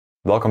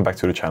Welcome back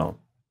to the channel.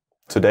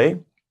 Today,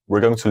 we're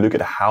going to look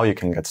at how you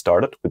can get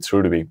started with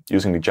SurrealDB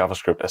using the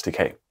JavaScript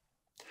SDK.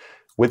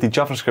 With the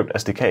JavaScript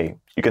SDK,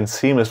 you can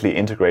seamlessly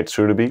integrate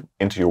SurrealDB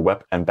into your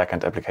web and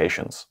backend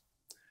applications.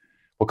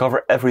 We'll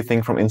cover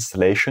everything from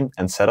installation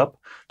and setup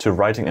to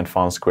writing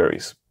advanced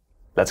queries.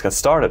 Let's get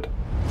started.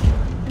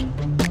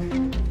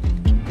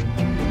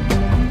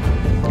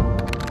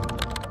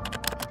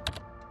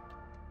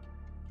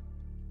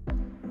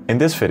 In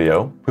this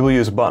video, we will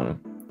use Bun,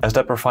 as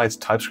that provides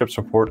TypeScript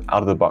support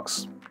out of the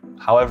box.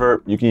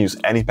 However, you can use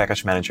any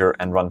package manager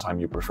and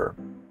runtime you prefer.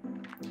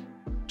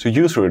 To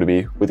use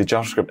SurrealDB with the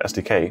JavaScript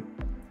SDK,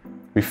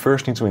 we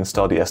first need to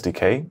install the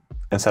SDK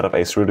and set up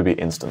a SurrealDB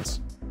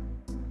instance.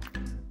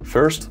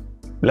 First,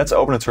 let's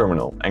open a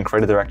terminal and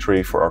create a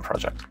directory for our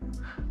project.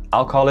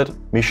 I'll call it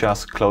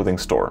Micha's Clothing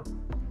Store.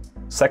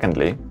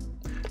 Secondly,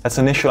 let's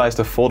initialize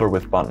the folder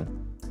with Bun.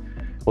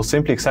 We'll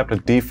simply accept the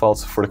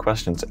defaults for the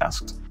questions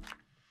asked.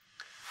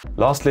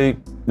 Lastly,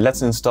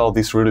 let's install the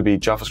SurrealDB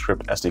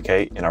JavaScript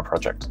SDK in our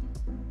project.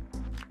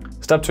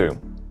 Step 2.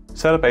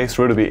 Set up a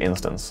SurrealDB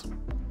instance.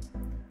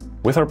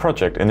 With our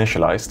project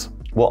initialized,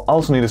 we'll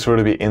also need a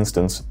SurrealDB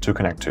instance to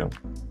connect to.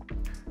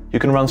 You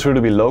can run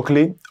SurrealDB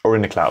locally or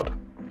in the cloud.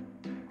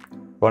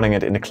 Running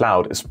it in the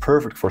cloud is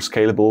perfect for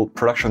scalable,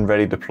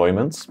 production-ready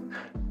deployments,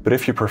 but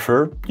if you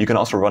prefer, you can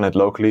also run it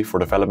locally for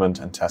development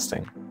and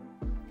testing.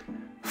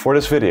 For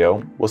this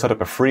video, we'll set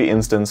up a free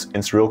instance in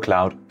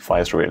SurrealCloud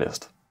via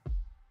SurrealList.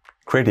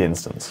 Create the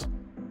instance.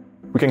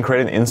 We can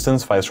create an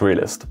instance via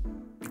SurrealList.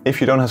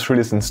 If you don't have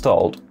SurrealList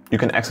installed, you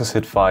can access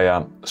it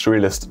via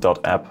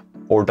surrealist.app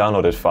or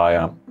download it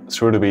via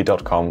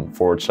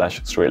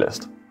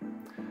surrealdb.com/surrealist.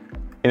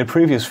 In a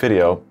previous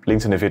video,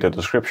 linked in the video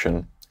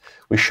description,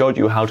 we showed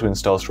you how to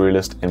install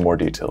SurrealList in more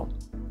detail.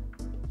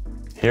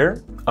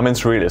 Here, I'm in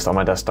SurrealList on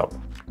my desktop.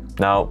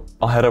 Now,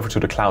 I'll head over to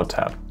the Cloud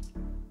tab.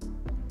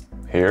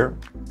 Here,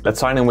 let's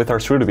sign in with our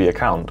SurrealDB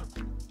account.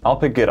 I'll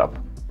pick GitHub,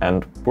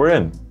 and we're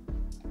in.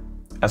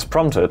 As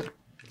prompted,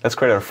 let's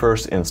create our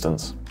first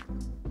instance.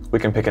 We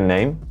can pick a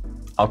name.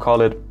 I'll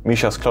call it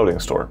Micha's Clothing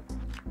Store.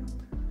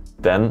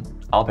 Then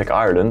I'll pick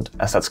Ireland,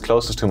 as that's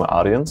closest to my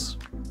audience,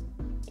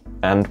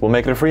 and we'll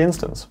make it a free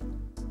instance.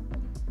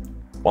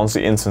 Once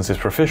the instance is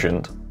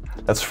provisioned,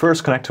 let's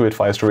first connect to it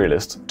via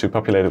SurrealList to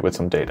populate it with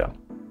some data.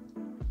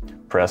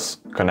 Press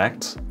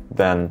Connect,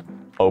 then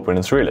Open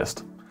in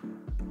SurrealList.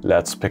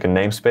 Let's pick a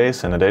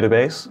namespace and a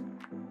database,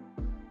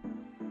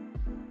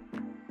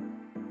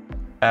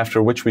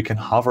 after which we can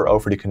hover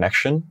over the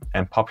connection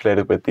and populate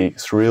it with the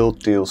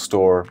SurrealDB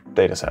store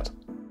dataset.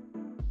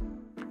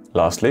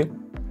 Lastly,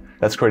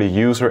 let's create a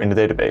user in the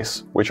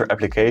database, which our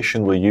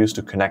application will use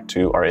to connect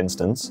to our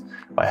instance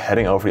by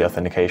heading over the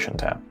Authentication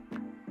tab.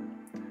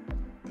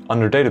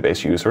 Under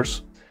Database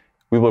Users,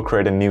 we will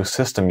create a new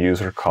system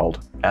user called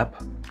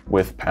app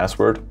with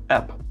password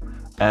app,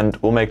 and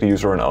we'll make the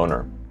user an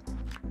owner.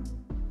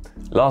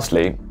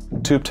 Lastly,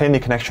 to obtain the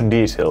connection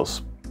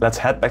details, let's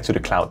head back to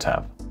the Cloud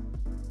tab.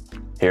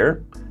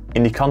 Here,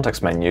 in the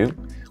context menu,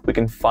 we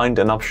can find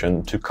an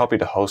option to copy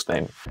the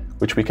hostname,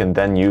 which we can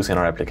then use in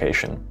our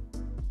application.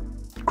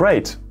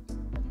 Great!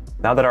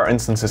 Now that our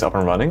instance is up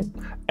and running,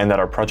 and that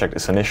our project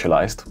is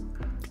initialized,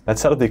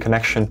 let's set up the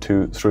connection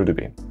to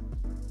SurrealDB.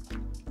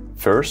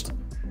 First,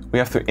 we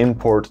have to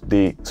import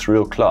the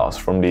Surreal class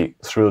from the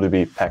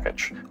SurrealDB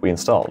package we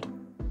installed.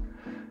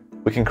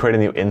 We can create a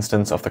new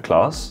instance of the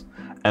class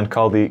and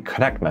call the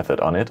connect method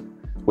on it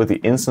with the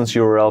instance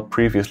URL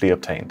previously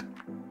obtained.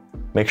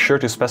 Make sure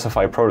to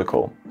specify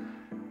protocol.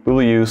 We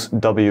will use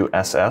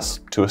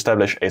WSS to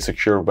establish a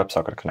secure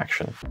WebSocket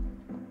connection.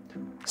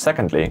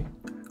 Secondly,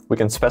 we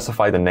can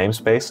specify the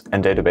namespace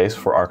and database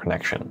for our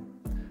connection.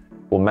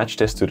 We'll match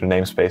this to the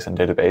namespace and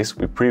database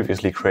we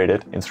previously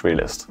created in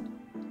SurrealList.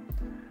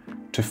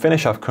 To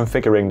finish off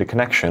configuring the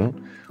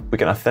connection, we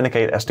can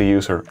authenticate as the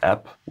user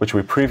app, which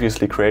we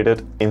previously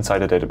created inside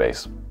the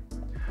database.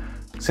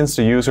 Since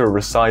the user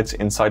resides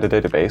inside the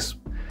database,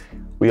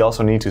 we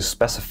also need to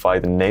specify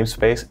the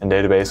namespace and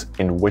database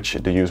in which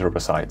the user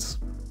resides.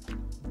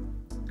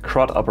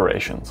 CRUD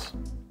Operations.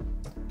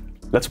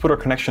 Let's put our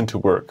connection to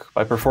work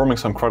by performing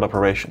some CRUD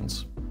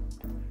operations.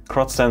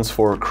 CRUD stands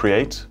for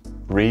Create,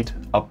 Read,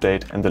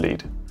 Update, and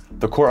Delete,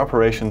 the core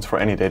operations for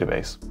any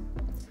database.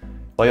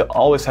 While you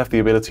always have the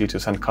ability to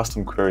send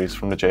custom queries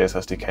from the JS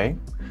SDK,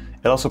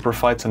 it also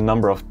provides a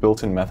number of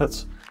built-in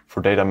methods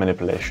for data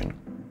manipulation.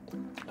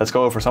 Let's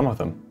go over some of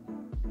them.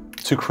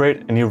 To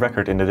create a new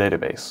record in the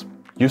database,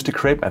 use the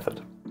create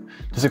method.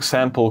 This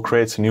example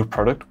creates a new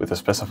product with a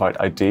specified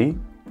ID,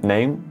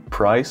 name,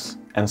 price,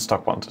 and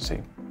stock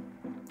quantity.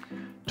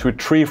 To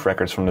retrieve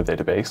records from the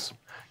database,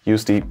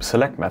 use the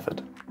select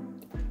method.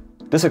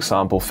 This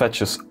example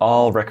fetches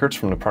all records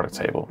from the product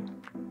table.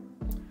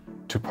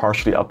 To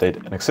partially update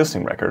an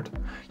existing record,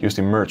 use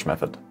the merge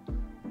method.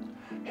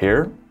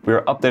 Here, we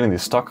are updating the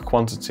stock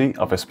quantity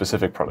of a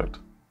specific product.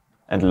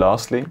 And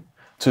lastly,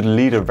 to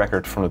delete a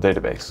record from the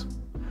database,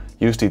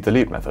 use the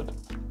delete method.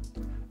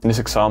 In this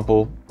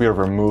example, we are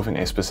removing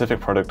a specific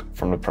product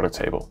from the product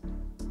table.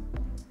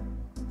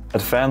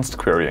 Advanced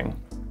querying.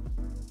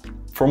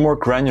 For more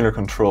granular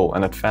control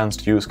and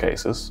advanced use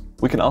cases,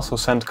 we can also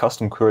send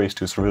custom queries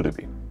to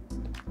SurrealDB.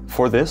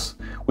 For this,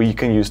 we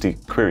can use the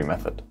query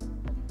method.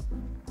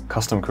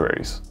 Custom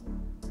queries.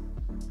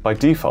 By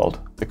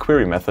default, the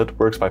query method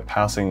works by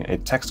passing a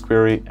text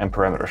query and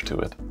parameters to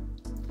it.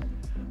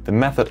 The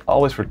method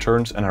always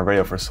returns an array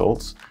of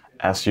results,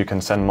 as you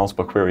can send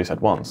multiple queries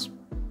at once.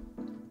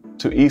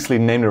 To easily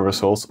name the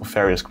results of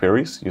various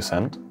queries you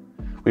send,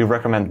 we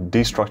recommend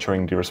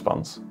destructuring the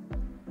response.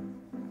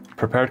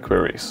 Prepared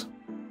queries.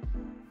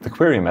 The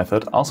query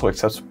method also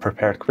accepts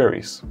prepared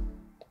queries.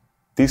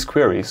 These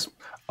queries,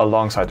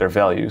 alongside their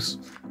values,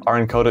 are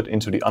encoded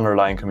into the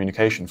underlying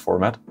communication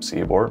format,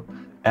 CBOR,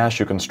 as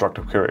you construct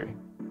a query.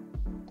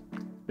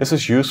 This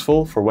is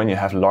useful for when you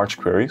have large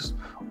queries,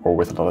 or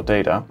with a lot of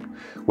data,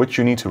 which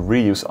you need to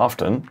reuse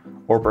often,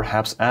 or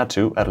perhaps add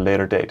to at a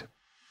later date.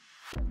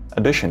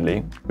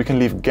 Additionally, we can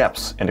leave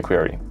gaps in the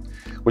query,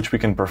 which we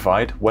can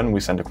provide when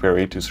we send a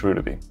query to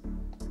SurrealDB.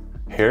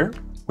 Here,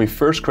 we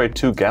first create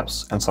 2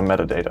 gaps and some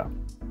metadata.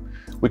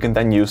 We can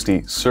then use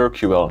the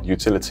SurQL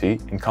utility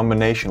in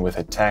combination with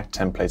a tag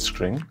template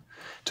string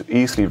to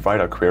easily write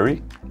our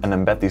query and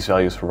embed these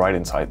values right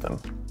inside them.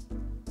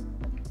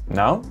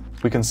 Now,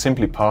 we can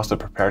simply pass the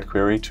prepared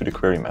query to the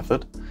query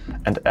method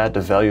and add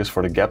the values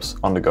for the gaps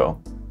on the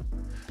go.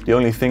 The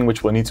only thing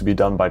which will need to be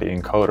done by the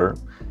encoder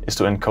is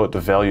to encode the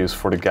values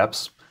for the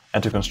gaps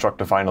and to construct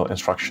the final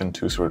instruction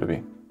to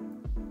SurrealDB.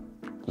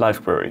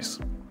 Live queries.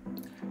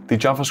 The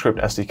JavaScript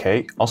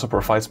SDK also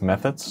provides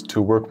methods to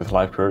work with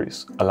live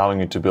queries, allowing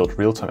you to build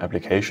real-time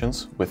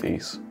applications with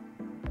ease.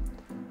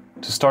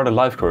 To start a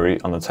live query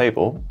on a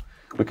table,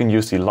 we can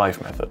use the live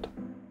method.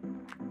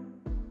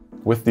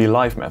 With the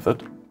live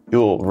method,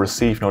 you'll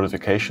receive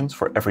notifications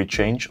for every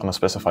change on a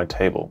specified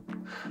table.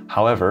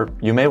 However,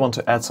 you may want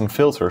to add some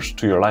filters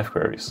to your live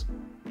queries.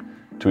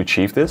 To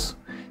achieve this,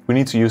 we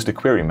need to use the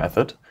query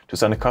method to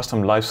send a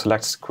custom live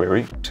selects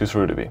query to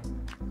SurrealDB.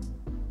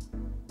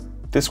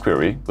 This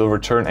query will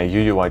return a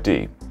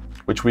UUID,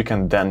 which we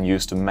can then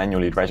use to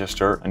manually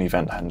register an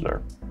event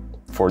handler.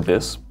 For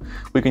this,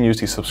 we can use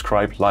the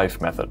subscribe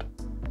live method.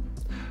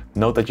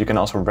 Note that you can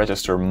also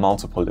register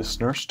multiple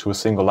listeners to a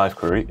single live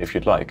query if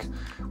you'd like,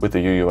 with the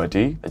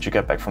UUID that you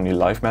get back from the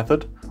live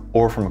method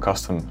or from a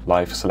custom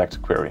live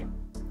select query.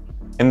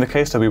 In the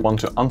case that we want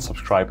to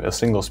unsubscribe a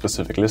single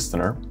specific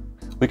listener,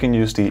 we can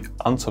use the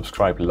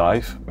unsubscribe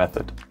live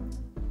method.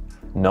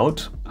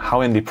 Note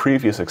how in the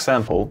previous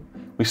example,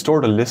 we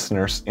store the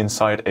listeners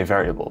inside a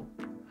variable.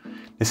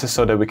 This is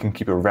so that we can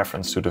keep a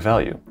reference to the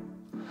value.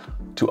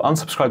 To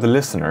unsubscribe the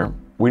listener,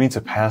 we need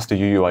to pass the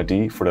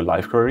UUID for the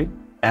live query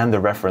and the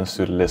reference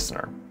to the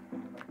listener.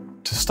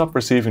 To stop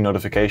receiving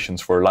notifications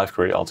for a live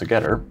query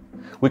altogether,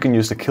 we can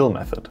use the kill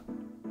method.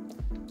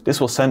 This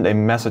will send a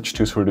message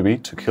to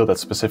SurrealDB to kill that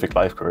specific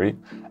live query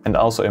and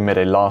also emit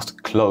a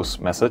last close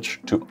message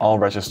to all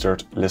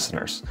registered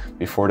listeners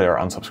before they are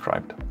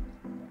unsubscribed.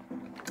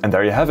 And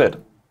there you have it.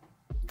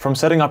 From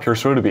setting up your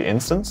SurrealDB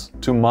instance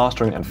to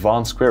mastering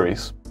advanced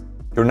queries,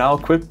 you're now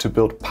equipped to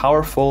build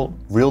powerful,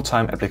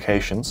 real-time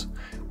applications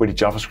with the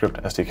JavaScript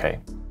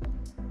SDK.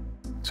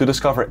 To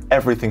discover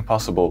everything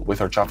possible with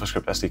our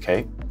JavaScript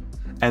SDK,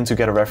 and to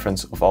get a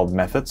reference of all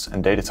methods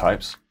and data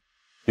types,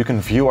 you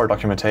can view our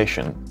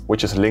documentation,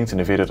 which is linked in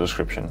the video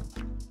description.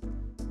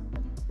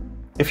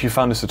 If you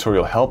found this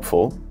tutorial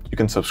helpful, you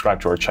can subscribe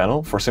to our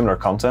channel for similar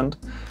content,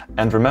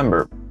 and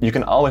remember, you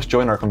can always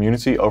join our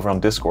community over on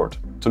Discord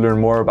to learn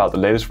more about the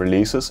latest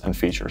releases and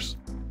features.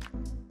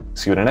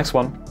 See you in the next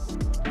one!